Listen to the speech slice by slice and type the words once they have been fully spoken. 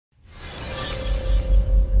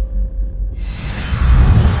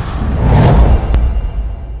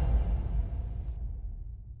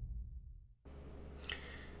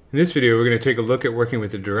In this video, we're going to take a look at working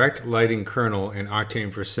with the direct lighting kernel in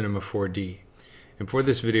Octane for Cinema 4D. And for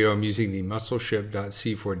this video, I'm using the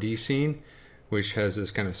muscleship.c4d scene, which has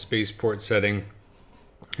this kind of spaceport setting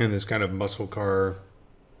and this kind of muscle car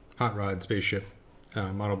hot rod spaceship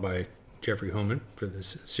modeled by Jeffrey Hohman for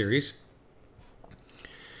this series.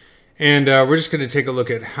 And we're just going to take a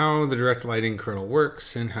look at how the direct lighting kernel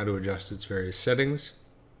works and how to adjust its various settings.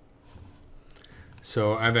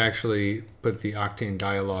 So I've actually put the Octane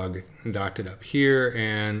dialog docketed up here,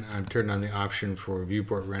 and I've turned on the option for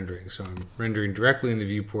viewport rendering. So I'm rendering directly in the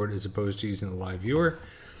viewport as opposed to using the live viewer.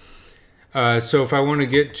 So if I want to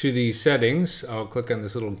get to the settings, I'll click on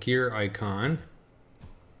this little gear icon.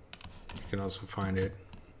 You can also find it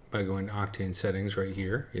by going to Octane settings right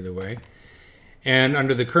here, either way. And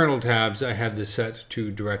under the kernel tabs, I have this set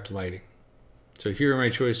to direct lighting. So here are my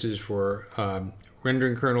choices for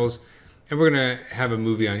rendering kernels. And we're going to have a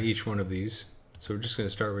movie on each one of these. So we're just going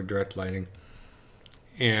to start with direct lighting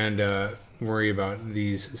and worry about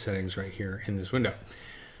these settings right here in this window.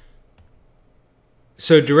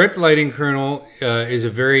 So direct lighting kernel is a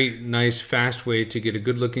very nice, fast way to get a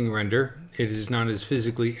good looking render. It is not as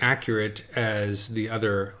physically accurate as the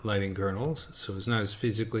other lighting kernels. So it's not as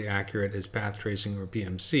physically accurate as path tracing or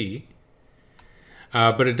PMC.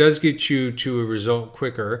 But it does get you to a result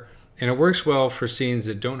quicker. And it works well for scenes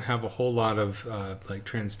that don't have a whole lot of like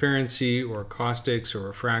transparency or caustics or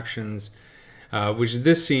refractions, which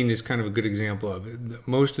this scene is kind of a good example of.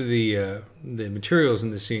 Most of the materials in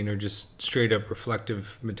the scene are just straight up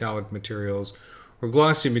reflective metallic materials or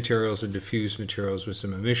glossy materials or diffuse materials with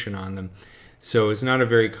some emission on them. So it's not a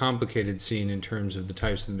very complicated scene in terms of the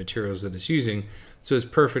types of materials that it's using. So it's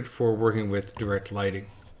perfect for working with direct lighting.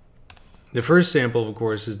 The first sample, of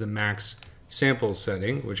course, is the max sample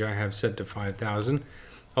setting, which I have set to 5,000.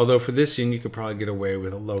 Although for this scene, you could probably get away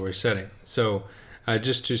with a lower setting. So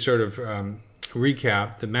just to sort of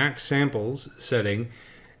recap, the max samples setting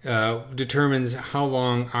determines how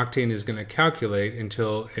long Octane is going to calculate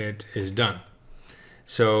until it is done.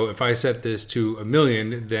 So if I set this to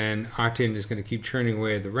 1,000,000, then Octane is going to keep churning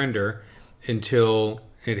away at the render until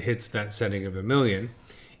it hits that setting of 1,000,000,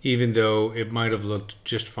 even though it might have looked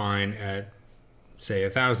just fine at, say,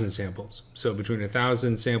 1,000 samples. So between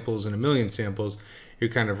 1,000 samples and 1,000,000 samples, you're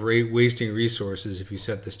kind of wasting resources if you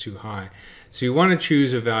set this too high. So you want to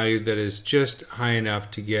choose a value that is just high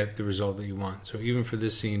enough to get the result that you want. So even for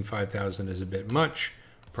this scene, 5,000 is a bit much,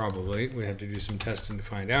 probably. We have to do some testing to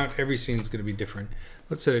find out. Every scene is going to be different.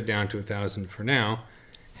 Let's set it down to 1,000 for now.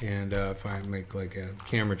 And if I make like a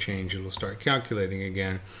camera change, it'll start calculating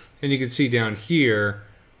again. And you can see down here,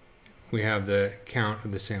 we have the count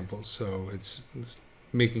of the samples, so it's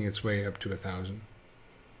making its way up to 1,000.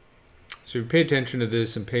 So if you pay attention to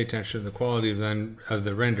this and pay attention to the quality of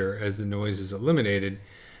the render as the noise is eliminated,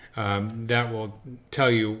 that will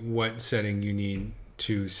tell you what setting you need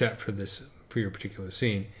to set for your particular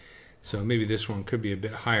scene. So maybe this one could be a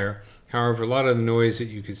bit higher. However, a lot of the noise that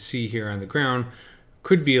you could see here on the ground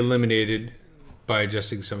could be eliminated by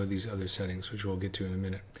adjusting some of these other settings, which we'll get to in a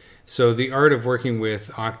minute. So the art of working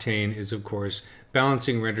with Octane is, of course,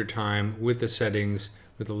 balancing render time with the settings,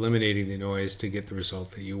 with eliminating the noise to get the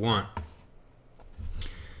result that you want.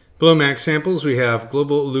 Below max samples, we have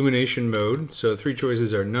global illumination mode. So three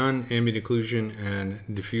choices are none, ambient occlusion, and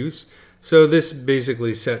diffuse. So this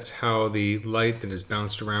basically sets how the light that is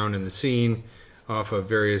bounced around in the scene off of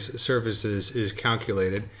various surfaces is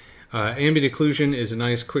calculated. Ambient occlusion is a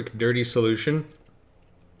nice, quick, dirty solution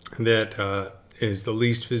that is the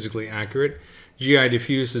least physically accurate. GI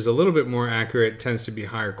diffuse is a little bit more accurate, tends to be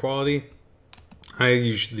higher quality. I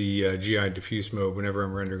use the GI diffuse mode whenever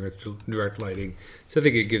I'm rendering with direct lighting, so I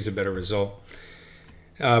think it gives a better result.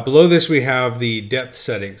 Below this we have the depth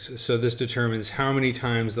settings. So this determines how many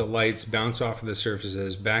times the lights bounce off of the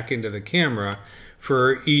surfaces back into the camera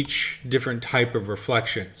for each different type of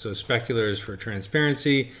reflection. So specular is for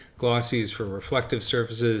transparency, glossy is for reflective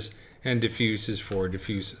surfaces, and diffuse is for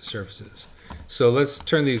diffuse surfaces. So let's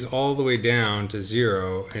turn these all the way down to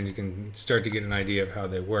 0, and you can start to get an idea of how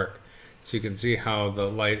they work. So you can see how the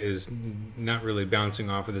light is not really bouncing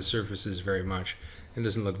off of the surfaces very much. It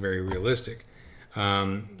doesn't look very realistic.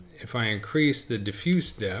 If I increase the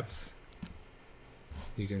diffuse depth,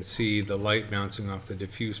 you can see the light bouncing off the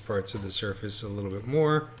diffuse parts of the surface a little bit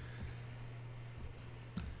more.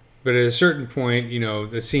 But at a certain point, you know,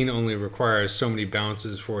 the scene only requires so many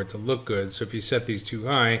bounces for it to look good. So if you set these too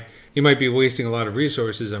high, you might be wasting a lot of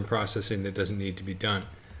resources on processing that doesn't need to be done.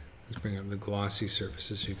 Let's bring up the glossy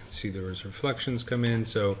surfaces so you can see those reflections come in.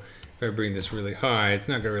 So if I bring this really high, it's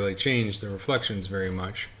not going to really change the reflections very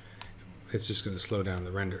much. It's just going to slow down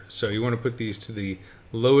the render. So you want to put these to the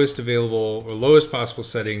lowest available or lowest possible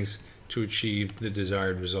settings to achieve the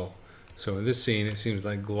desired result. So in this scene, it seems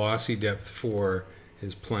like glossy depth 4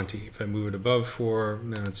 is plenty. If I move it above 4,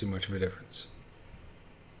 I don't see much of a difference.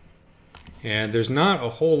 And there's not a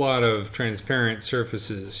whole lot of transparent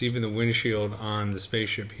surfaces. Even the windshield on the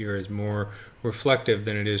spaceship here is more reflective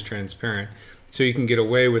than it is transparent. So you can get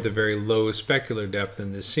away with a very low specular depth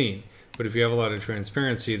in this scene. But if you have a lot of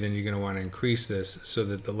transparency, then you're going to want to increase this so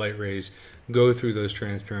that the light rays go through those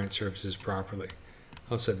transparent surfaces properly.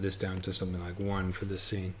 I'll set this down to something like 1 for this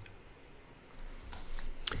scene.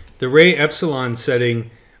 The ray epsilon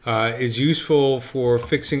setting is useful for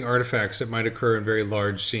fixing artifacts that might occur in very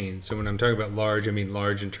large scenes. So when I'm talking about large, I mean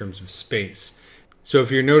large in terms of space. So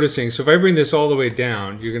if you're noticing, so if I bring this all the way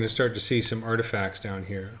down, you're going to start to see some artifacts down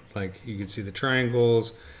here. Like you can see the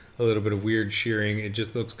triangles, a little bit of weird shearing. It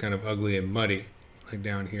just looks kind of ugly and muddy. Like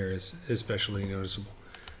down here is especially noticeable.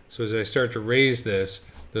 So as I start to raise this,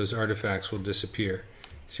 those artifacts will disappear.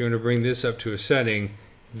 So you want to bring this up to a setting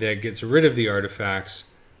that gets rid of the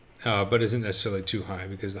artifacts, but isn't necessarily too high,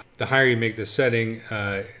 because the higher you make the setting,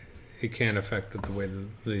 it can affect the way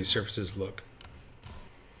the surfaces look.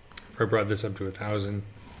 If I brought this up to 1000,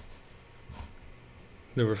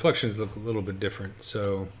 the reflections look a little bit different.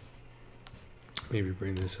 So maybe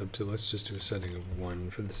bring this up to, let's just do a setting of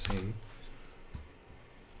 1 for the scene.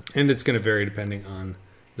 And it's going to vary depending on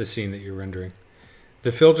the scene that you're rendering.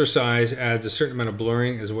 The filter size adds a certain amount of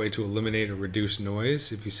blurring as a way to eliminate or reduce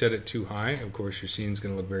noise. If you set it too high, of course, your scene's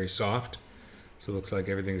going to look very soft. So it looks like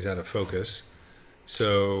everything's out of focus.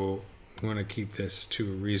 So we want to keep this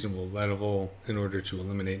to a reasonable level in order to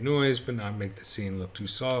eliminate noise, but not make the scene look too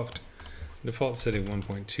soft. Default setting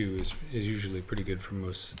 1.2 is usually pretty good for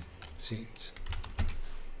most scenes.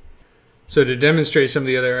 So to demonstrate some of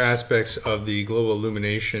the other aspects of the global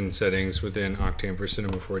illumination settings within Octane for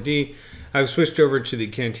Cinema 4D, I've switched over to the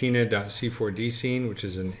Cantina.c4d scene, which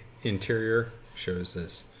is an interior, shows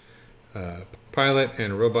this pilot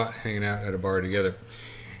and a robot hanging out at a bar together.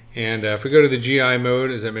 And if we go to the GI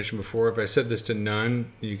mode, as I mentioned before, if I set this to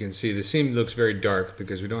none, you can see the scene looks very dark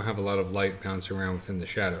because we don't have a lot of light bouncing around within the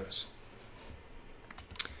shadows.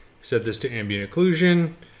 Set this to ambient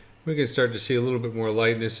occlusion. We can start to see a little bit more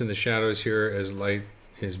lightness in the shadows here as light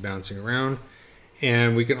is bouncing around.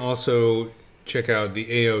 And we can also check out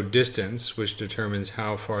the AO distance, which determines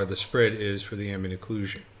how far the spread is for the ambient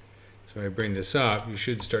occlusion. So if I bring this up, you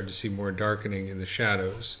should start to see more darkening in the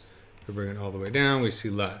shadows. If we bring it all the way down, we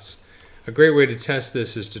see less. A great way to test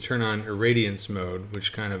this is to turn on Irradiance Mode,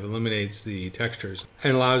 which kind of eliminates the textures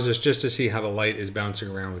and allows us just to see how the light is bouncing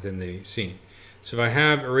around within the scene. So if I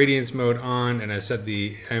have Irradiance Mode on and I set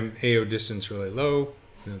the AO distance really low,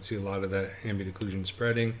 you don't see a lot of that ambient occlusion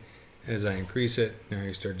spreading. As I increase it, now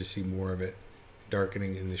you start to see more of it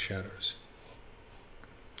darkening in the shadows.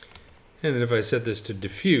 And then if I set this to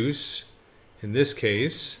diffuse, in this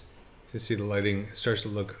case, you see the lighting starts to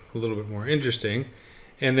look a little bit more interesting.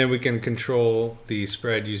 And then we can control the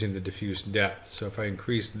spread using the diffuse depth. So if I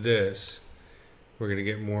increase this, we're going to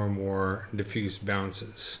get more and more diffuse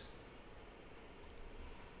bounces.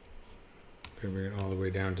 Bring it all the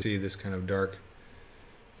way down to see this kind of dark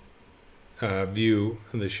view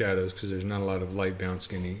of the shadows, because there's not a lot of light bounce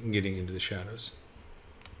getting into the shadows.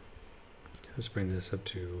 Let's bring this up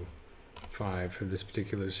to 5 for this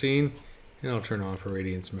particular scene, and I'll turn off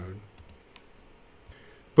Irradiance Mode.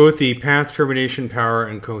 Both the path termination power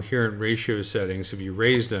and coherent ratio settings, if you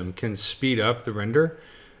raise them, can speed up the render,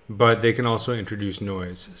 but they can also introduce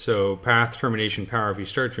noise. So path termination power, if you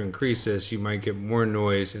start to increase this, you might get more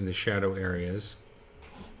noise in the shadow areas.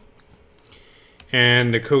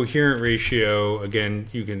 And the coherent ratio, again,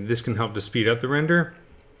 this can help to speed up the render,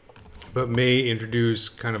 but may introduce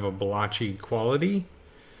kind of a blotchy quality.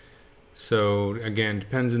 So again,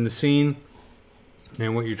 depends on the scene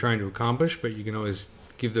and what you're trying to accomplish, but you can always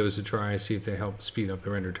give those a try, see if they help speed up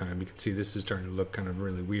the render time. You can see this is starting to look kind of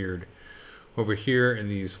really weird over here in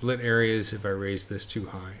these lit areas if I raise this too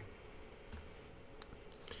high.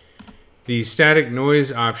 The static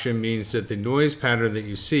noise option means that the noise pattern that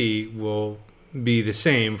you see will be the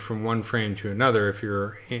same from one frame to another if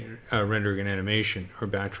you're rendering an animation or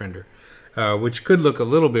batch render, which could look a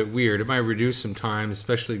little bit weird. It might reduce some time,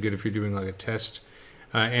 especially good if you're doing like a test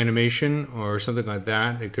animation or something like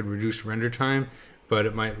that. It could reduce render time, but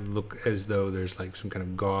it might look as though there's like some kind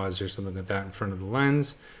of gauze or something like that in front of the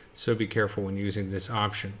lens. So be careful when using this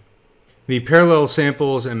option. The parallel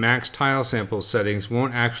samples and max tile samples settings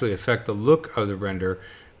won't actually affect the look of the render.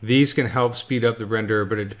 These can help speed up the render,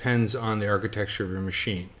 but it depends on the architecture of your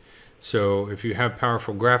machine. So if you have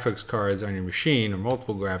powerful graphics cards on your machine or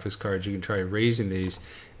multiple graphics cards, you can try raising these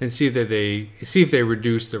and see if they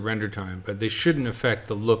reduce the render time, but they shouldn't affect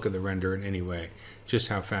the look of the render in any way, just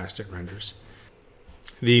how fast it renders.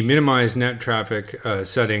 The minimize net traffic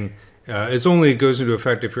setting only goes into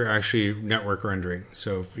effect if you're actually network rendering.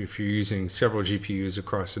 So if you're using several GPUs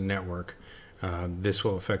across the network, this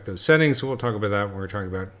will affect those settings. So we'll talk about that when we're talking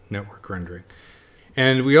about network rendering.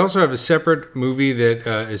 And we also have a separate movie that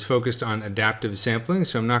is focused on adaptive sampling,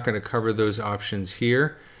 so I'm not going to cover those options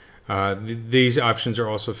here. These options are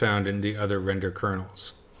also found in the other render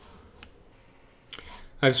kernels.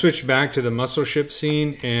 I've switched back to the muscle ship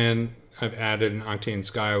scene, and I've added an Octane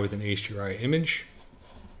sky with an HDRI image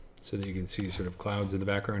so that you can see sort of clouds in the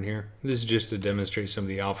background here. This is just to demonstrate some of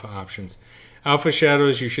the alpha options. Alpha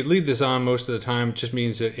shadows, you should leave this on most of the time. It just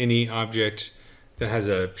means that any object that has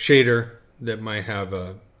a shader that might have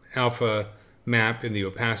a alpha map in the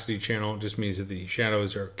opacity channel just means that the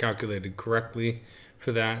shadows are calculated correctly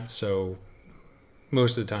for that. So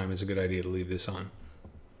most of the time it's a good idea to leave this on.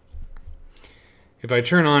 If I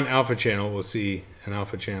turn on alpha channel, we'll see an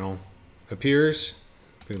alpha channel appears.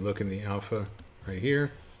 If we look in the alpha right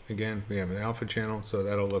here, again, we have an alpha channel, so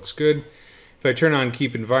that all looks good. If I turn on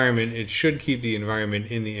keep environment, it should keep the environment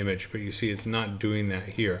in the image, but you see it's not doing that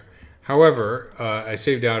here. However, I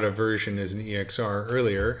saved out a version as an EXR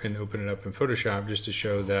earlier and opened it up in Photoshop just to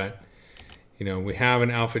show that, you know, we have an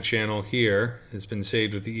alpha channel here. It's been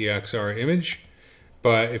saved with the EXR image,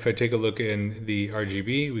 but if I take a look in the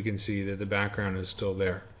RGB, we can see that the background is still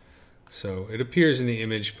there. So it appears in the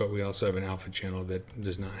image, but we also have an alpha channel that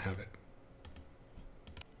does not have it.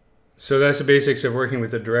 So that's the basics of working with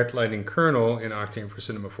the direct lighting kernel in Octane for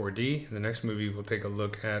Cinema 4D. In the next movie, we'll take a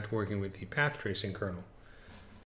look at working with the path tracing kernel.